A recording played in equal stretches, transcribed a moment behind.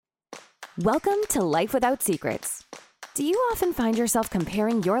Welcome to Life Without Secrets. Do you often find yourself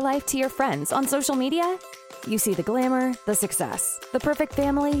comparing your life to your friends on social media? You see the glamour, the success, the perfect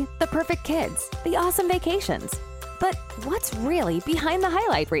family, the perfect kids, the awesome vacations. But what's really behind the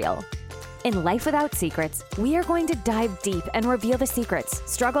highlight reel? In Life Without Secrets, we are going to dive deep and reveal the secrets,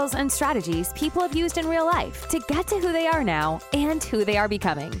 struggles, and strategies people have used in real life to get to who they are now and who they are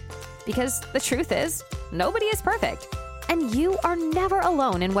becoming. Because the truth is, nobody is perfect. And you are never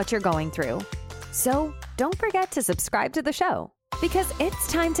alone in what you're going through. So don't forget to subscribe to the show, because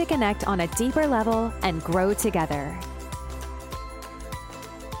it's time to connect on a deeper level and grow together.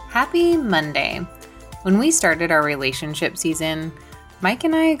 Happy Monday. When we started our relationship season, Mike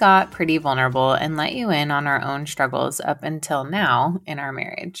and I got pretty vulnerable and let you in on our own struggles up until now in our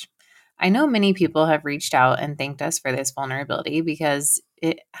marriage. I know many people have reached out and thanked us for this vulnerability because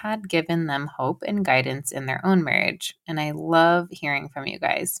it had given them hope and guidance in their own marriage, and I love hearing from you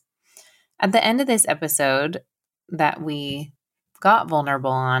guys. At the end of this episode that we got vulnerable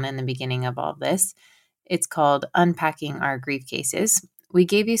on in the beginning of all of this, it's called Unpacking Our Grief Cases. We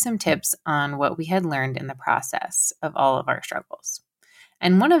gave you some tips on what we had learned in the process of all of our struggles.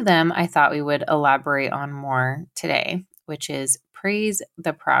 And one of them I thought we would elaborate on more today, which is praise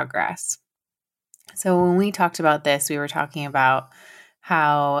the progress. So when we talked about this, we were talking about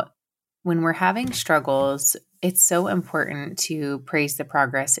how when we're having struggles, it's so important to praise the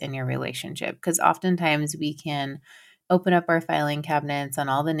progress in your relationship, because oftentimes we can open up our filing cabinets on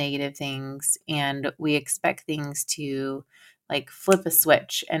all the negative things and we expect things to like flip a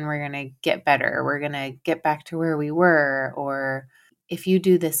switch and we're going to get better. We're going to get back to where we were, or if you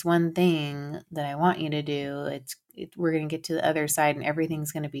do this one thing that I want you to do, we're going to get to the other side and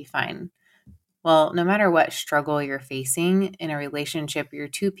everything's going to be fine. Well, no matter what struggle you're facing in a relationship, you're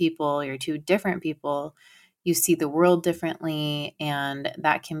two people, you're two different people, you see the world differently, and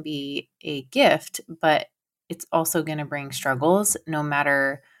that can be a gift, but it's also going to bring struggles no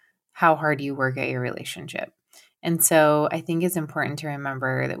matter how hard you work at your relationship. And so I think it's important to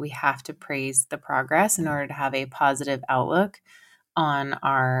remember that we have to praise the progress in order to have a positive outlook on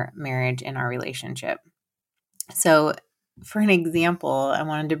our marriage and our relationship. So for an example, I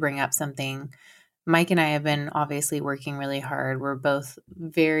wanted to bring up something. Mike and I have been obviously working really hard. We're both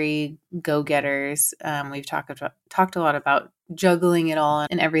very go-getters. We've talked a lot about juggling it all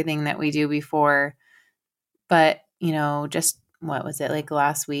and everything that we do before. But, just what was it, like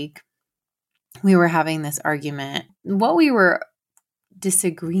last week, we were having this argument. What we were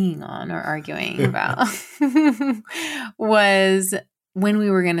disagreeing on or arguing about was when we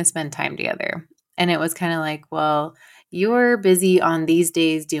were going to spend time together. And it was kind of like, well, you're busy on these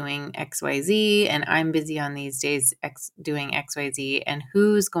days doing XYZ, and I'm busy on these days doing XYZ, and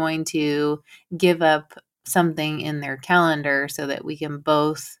who's going to give up something in their calendar so that we can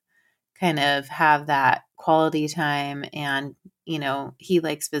both kind of have that quality time. And he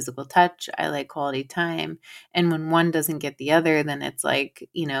likes physical touch, I like quality time. And when one doesn't get the other, then it's like,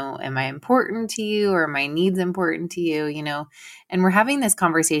 am I important to you, or are my needs important to you? And we're having this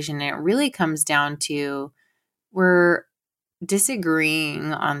conversation, and it really comes down to we're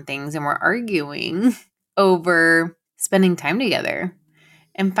disagreeing on things and we're arguing over spending time together.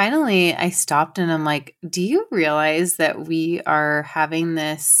 And finally, I stopped and I'm like, do you realize that we are having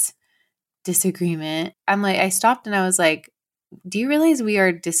this disagreement? I stopped and I was like, do you realize we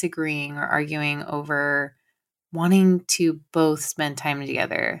are disagreeing or arguing over wanting to both spend time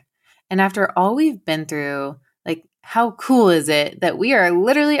together? And after all we've been through, how cool is it that we are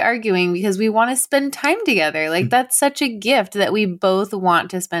literally arguing because we want to spend time together? That's such a gift that we both want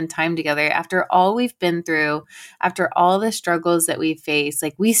to spend time together. After all we've been through, after all the struggles that we face,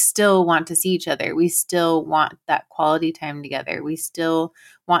 we still want to see each other. We still want that quality time together. We still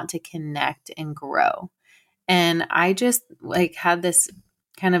want to connect and grow. And I just had this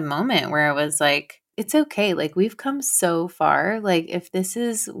kind of moment where I was like, it's okay. We've come so far. If this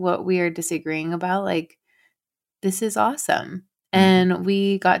is what we are disagreeing about, this is awesome. And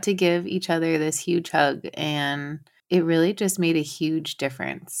we got to give each other this huge hug, and it really just made a huge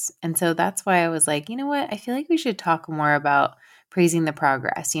difference. And so that's why I was like, you know what? I feel like we should talk more about praising the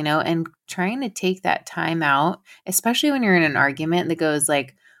progress, and trying to take that time out, especially when you're in an argument that goes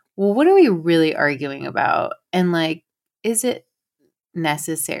well, what are we really arguing about? And is it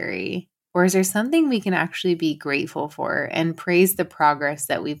necessary? Or is there something we can actually be grateful for and praise the progress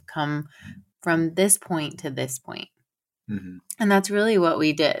that we've come from this point to this point? Mm-hmm. And that's really what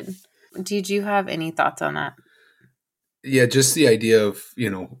we did. Did you have any thoughts on that? Yeah, just the idea of,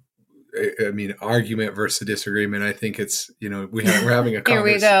 argument versus disagreement. I think it's, we're having a Here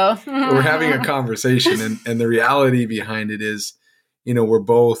we go. We're having a conversation, and the reality behind it is, we're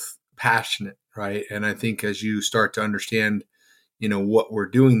both passionate, right? And I think as you start to understand, what we're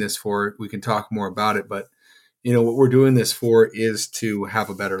doing this for, we can talk more about it, but what we're doing this for is to have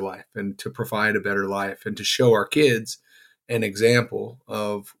a better life and to provide a better life and to show our kids an example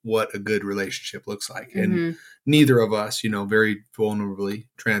of what a good relationship looks like. And neither of us, very vulnerably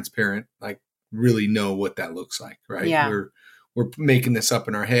transparent, like really know what that looks like, right? Yeah. We're making this up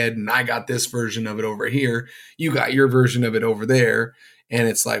in our head, and I got this version of it over here. You got your version of it over there. And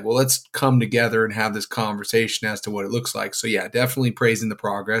it's like, well, let's come together and have this conversation as to what it looks like. So yeah, definitely praising the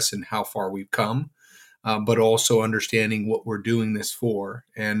progress and how far we've come. But also understanding what we're doing this for.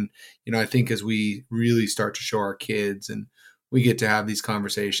 And, I think as we really start to show our kids and we get to have these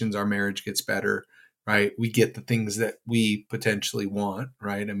conversations, our marriage gets better, right? We get the things that we potentially want,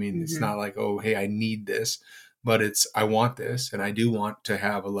 right? I mean, It's not like, oh, hey, I need this, but it's, I want this. And I do want to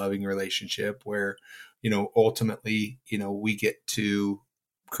have a loving relationship where, ultimately, we get to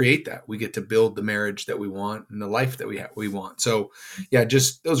create that. We get to build the marriage that we want and the life that we want. So yeah,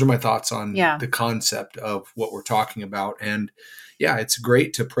 just those are my thoughts on the concept of what we're talking about. And yeah, it's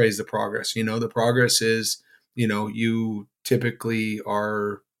great to praise the progress. The progress is, you typically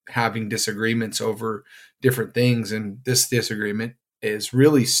are having disagreements over different things. And this disagreement is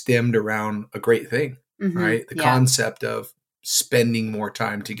really stemmed around a great thing, right? The concept of spending more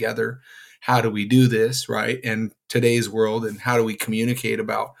time together. How do we do this, right? And today's world, and how do we communicate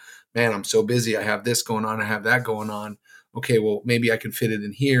about, man, I'm so busy. I have this going on. I have that going on. Okay, well, maybe I can fit it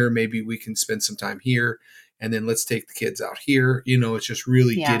in here. Maybe we can spend some time here. And then let's take the kids out here. It's just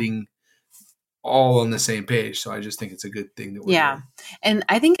really getting all on the same page. So I just think it's a good thing that we're doing. And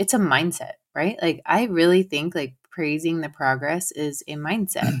I think it's a mindset, right? Like, I really think like praising the progress is a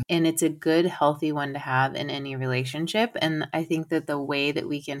mindset, and it's a good, healthy one to have in any relationship. And I think that the way that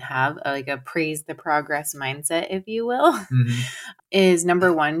we can have a praise the progress mindset, if you will, is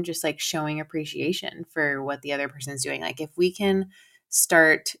number one, just like showing appreciation for what the other person's doing. Like, if we can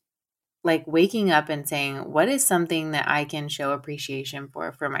start like waking up and saying, what is something that I can show appreciation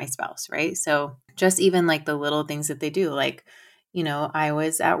for my spouse, right? So just even like the little things that they do, like, I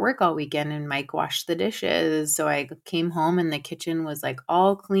was at work all weekend and Mike washed the dishes. So I came home and the kitchen was like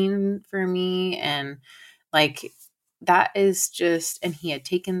all clean for me. And like, that is just, and he had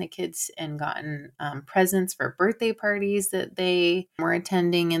taken the kids and gotten presents for birthday parties that they were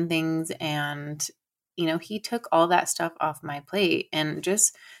attending and things. And, he took all that stuff off my plate, and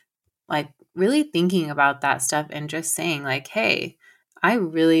just like really thinking about that stuff and just saying like, hey, I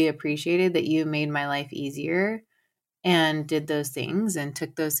really appreciated that you made my life easier and did those things and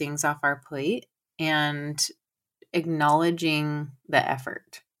took those things off our plate, and acknowledging the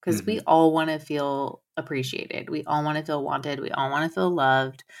effort, because we all want to feel appreciated. We all want to feel wanted. We all want to feel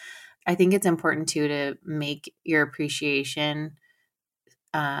loved. I think it's important too to make your appreciation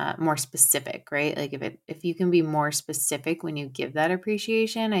more specific, right? Like if you can be more specific when you give that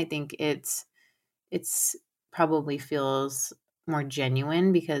appreciation, I think it's probably feels more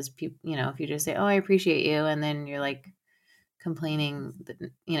genuine, because people, if you just say, oh, I appreciate you, and then you're like complaining,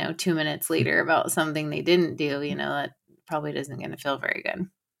 2 minutes later about something they didn't do, that probably isn't going to feel very good.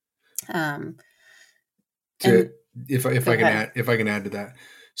 If I can add to that.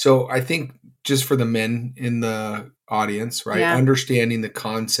 So I think just for the men in the audience, right, understanding the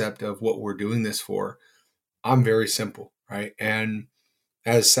concept of what we're doing this for, I'm very simple, right? And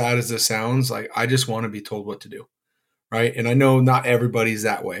as sad as this sounds, like, I just want to be told what to do, right? And I know not everybody's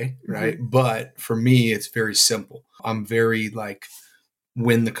that way, right? But for me, it's very simple. I'm very like,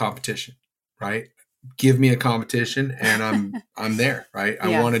 win the competition, right? Give me a competition and I'm there, right?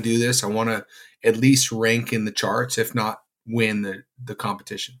 I want to do this. I want to at least rank in the charts, if not win the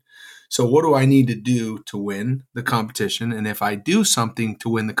competition. So what do I need to do to win the competition? And if I do something to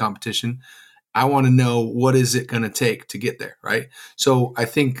win the competition, I want to know, what is it going to take to get there, right? So I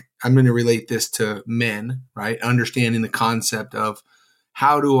think I'm going to relate this to men, right? Understanding the concept of,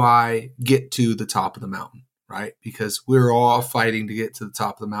 how do I get to the top of the mountain, right? Because we're all fighting to get to the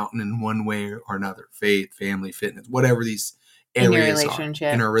top of the mountain in one way or another: faith, family, fitness, whatever these areas are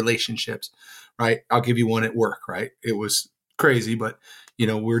in our relationships, right? I'll give you one at work, right? It was crazy, but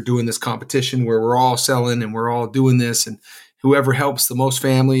we're doing this competition where we're all selling and we're all doing this, and whoever helps the most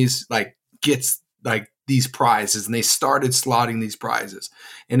families like gets like these prizes, and they started slotting these prizes.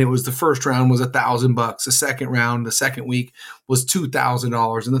 And it was, the first round was $1,000. The second round, the second week was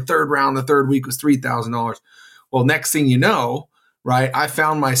 $2,000. And the third round, the third week was $3,000. Well, next thing you know, right, I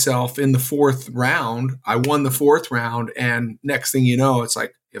found myself in the fourth round. I won the fourth round. And next thing you know, it's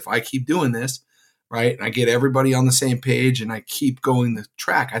like, if I keep doing this, right, and I get everybody on the same page and I keep going the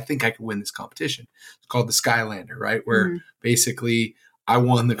track, I think I could win this competition. It's called the Skylander, right? Where basically I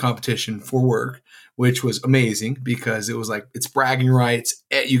won the competition for work, which was amazing because it was like, it's bragging rights.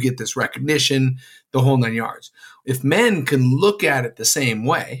 You get this recognition, the whole 9 yards. If men can look at it the same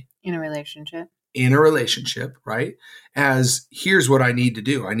way in a relationship, right? As here's what I need to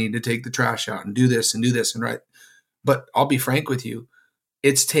do. I need to take the trash out and do this and right. But I'll be frank with you.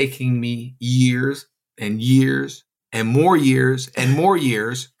 It's taking me years and years and more years and more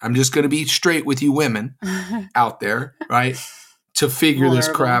years. I'm just going to be straight with you women out there, right? To figure this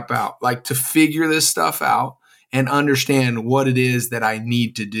crap out, like to figure this stuff out and understand what it is that I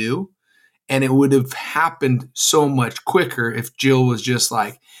need to do. And it would have happened so much quicker if Jill was just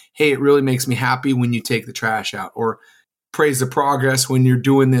like, hey, it really makes me happy when you take the trash out, or praise the progress when you're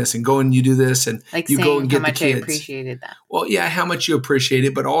doing this and go and you do this and like you go and get the kids. I appreciated that. Well, yeah, how much you appreciate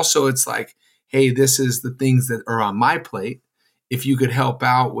it, but also it's like, hey, this is the things that are on my plate. If you could help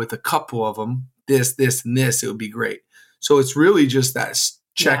out with a couple of them, this, and this, it would be great. So it's really just that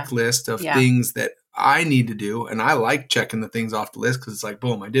checklist of things that I need to do. And I like checking the things off the list because it's like,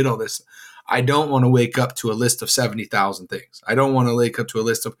 boom, I did all this. I don't want to wake up to a list of 70,000 things. I don't want to wake up to a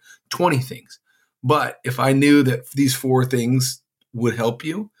list of 20 things. But if I knew that these 4 things would help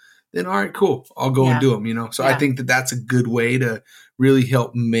you, then all right, cool. I'll go and do them, So I think that that's a good way to really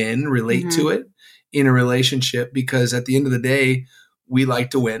help men relate to it in a relationship, because at the end of the day, we like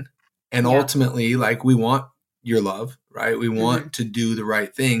to win. And ultimately, like, we want your love, right? We want to do the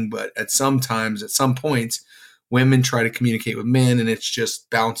right thing. But at some points, women try to communicate with men and it just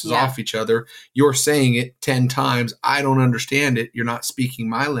bounces off each other. You're saying it 10 times. I don't understand it. You're not speaking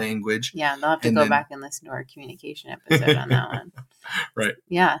my language. Yeah, they'll have to go back and listen to our communication episode on that one. Right.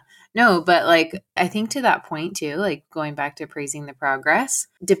 Yeah. No, but like, I think to that point too, like going back to praising the progress,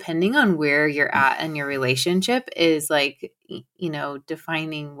 depending on where you're at in your relationship is like,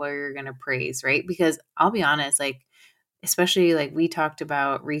 defining where you're going to praise, right? Because I'll be honest, like, especially like we talked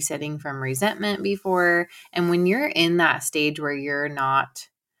about resetting from resentment before. And when you're in that stage where you're not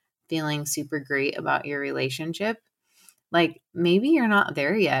feeling super great about your relationship, like maybe you're not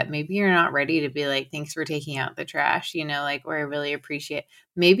there yet. Maybe you're not ready to be like, thanks for taking out the trash, or I really appreciate.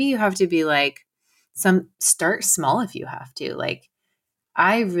 Maybe you have to be like, start small if you have to. Like,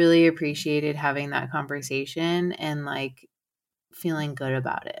 I really appreciated having that conversation and like feeling good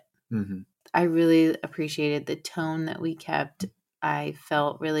about it. Mm-hmm. I really appreciated the tone that we kept. I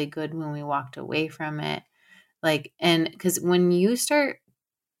felt really good when we walked away from it. Like, and because when you start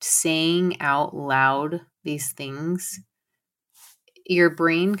saying out loud these things, your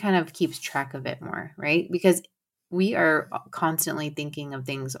brain kind of keeps track of it more, right? Because we are constantly thinking of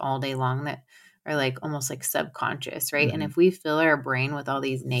things all day long that are like almost like subconscious, right? And if we fill our brain with all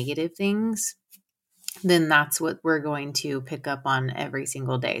these negative things, then that's what we're going to pick up on every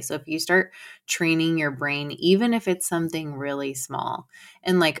single day. So if you start training your brain, even if it's something really small,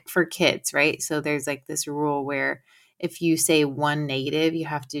 and like for kids, right? So there's like this rule where if you say 1 negative, you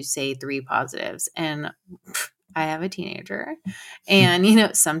have to say 3 positives. And I have a teenager,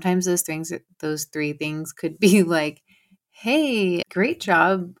 and sometimes those 3 things could be like, hey, great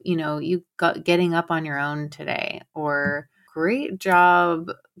job, you got getting up on your own today, or great job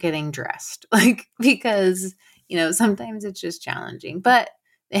getting dressed. Like, because, sometimes it's just challenging, but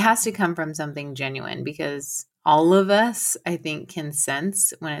it has to come from something genuine, because all of us, I think, can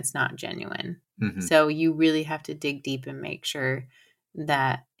sense when it's not genuine. So you really have to dig deep and make sure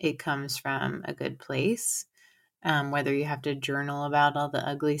that it comes from a good place. Whether you have to journal about all the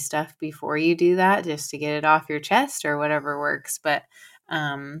ugly stuff before you do that, just to get it off your chest, or whatever works. But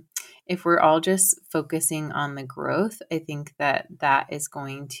if we're all just focusing on the growth, I think that is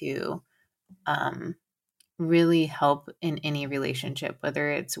going to really help in any relationship,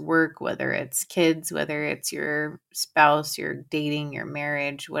 whether it's work, whether it's kids, whether it's your spouse, your dating, your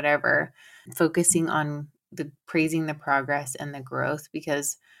marriage, whatever. Focusing on praising the progress and the growth,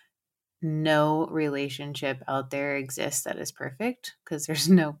 because no relationship out there exists that is perfect, because there's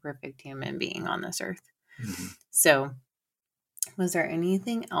no perfect human being on this earth. So was there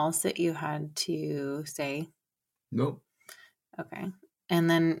anything else that you had to say? Nope. Okay. And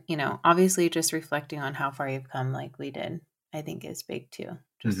then, obviously just reflecting on how far you've come, like we did, I think is big too.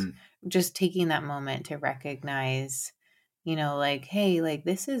 Just taking that moment to recognize, like, hey, like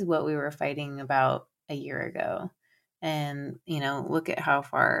this is what we were fighting about a year ago. And, look at how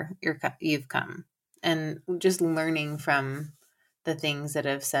far you've come, and just learning from the things that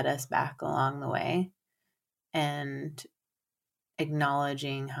have set us back along the way, and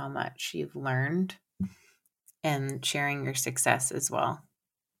acknowledging how much you've learned and sharing your success as well.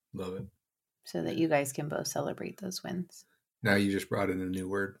 Love it. So that you guys can both celebrate those wins. Now you just brought in a new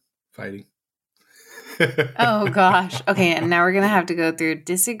word, fighting. Oh gosh. Okay, and now we're gonna have to go through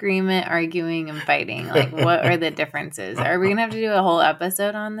disagreement, arguing, and fighting. Like, what are the differances? Are we gonna have to do a whole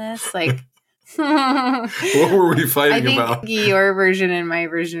episode on this? Like, what were we fighting about? I think your version and my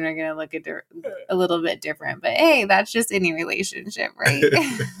version are gonna look a little bit different. But hey, that's just any relationship, right?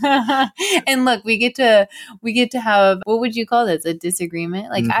 And look, we get to have, what would you call this? A disagreement?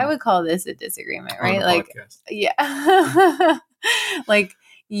 Like, I would call this a disagreement, right? Like, podcast. Yeah. Like,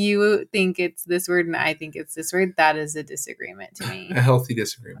 you think it's this word and I think it's this word. That is a disagreement to me. A healthy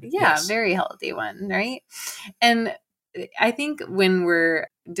disagreement. Yeah, yes. Very healthy one, right? And I think when we're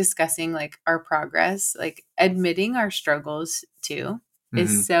discussing like our progress, like admitting our struggles too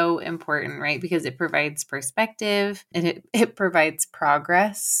is so important, right? Because it provides perspective and it provides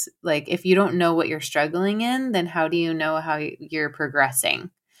progress. Like if you don't know what you're struggling in, then how do you know how you're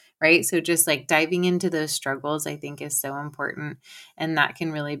progressing? Right. So just like diving into those struggles, I think is so important. And that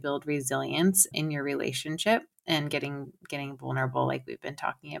can really build resilience in your relationship and getting vulnerable like we've been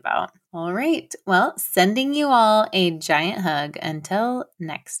talking about. All right. Well, sending you all a giant hug until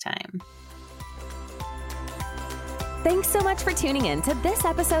next time. Thanks so much for tuning in to this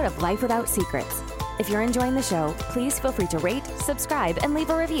episode of Life Without Secrets. If you're enjoying the show, please feel free to rate, subscribe, and leave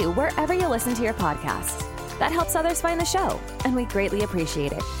a review wherever you listen to your podcasts. That helps others find the show, and we greatly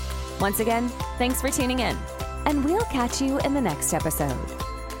appreciate it. Once again, thanks for tuning in, and we'll catch you in the next episode.